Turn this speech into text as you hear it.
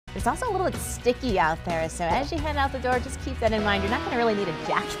It's also a little sticky out there, so as you head out the door, just keep that in mind. You're not going to really need a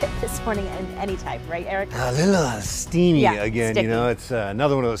jacket this morning in any type, right, Eric? A little steamy again, sticky. you know, it's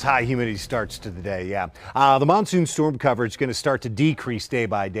another one of those high humidity starts to the day, yeah. The monsoon storm coverage is going to start to decrease day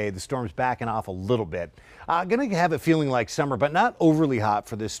by day. The storm's backing off a little bit. Going to have it feeling like summer, but not overly hot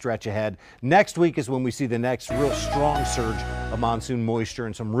for this stretch ahead. Next week is when we see the next real strong surge of monsoon moisture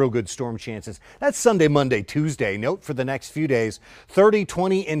and some real good storm chances. That's Sunday, Monday, Tuesday. Note for the next few days, 30,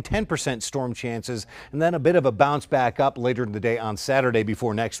 20, and 10% storm chances, and then a bit of a bounce back up later in the day on Saturday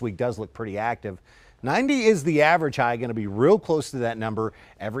before next week does look pretty active. 90 is the average high, going to be real close to that number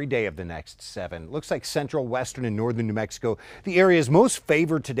every day of the next 7. Looks like central, western, and northern New Mexico, the areas most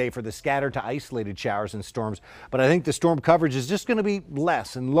favored today for the scattered to isolated showers and storms. But I think the storm coverage is just going to be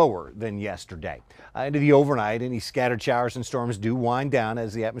less and lower than yesterday. Into the overnight, any scattered showers and storms do wind down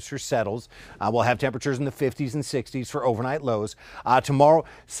as the atmosphere settles. We'll have temperatures in the 50s and 60s for overnight lows. Tomorrow,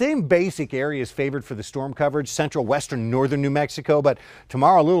 same basic areas favored for the storm coverage, central, western, northern New Mexico. But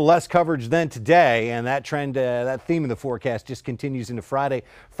tomorrow, a little less coverage than today. And that trend, that theme in the forecast just continues into Friday.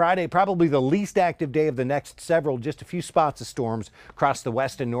 Friday, probably the least active day of the next several, just a few spots of storms across the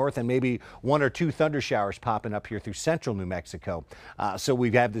west and north, and maybe 1 or 2 thunder showers popping up here through central New Mexico. So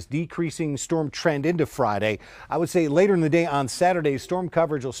we have this decreasing storm trend into Friday. I would say later in the day on Saturday, storm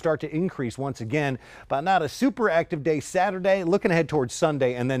coverage will start to increase once again, but not a super active day Saturday. Looking ahead towards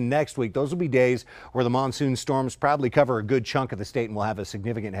Sunday and then next week, those will be days where the monsoon storms probably cover a good chunk of the state and we'll have a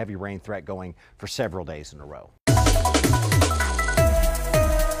significant heavy rain threat going for several days in a row.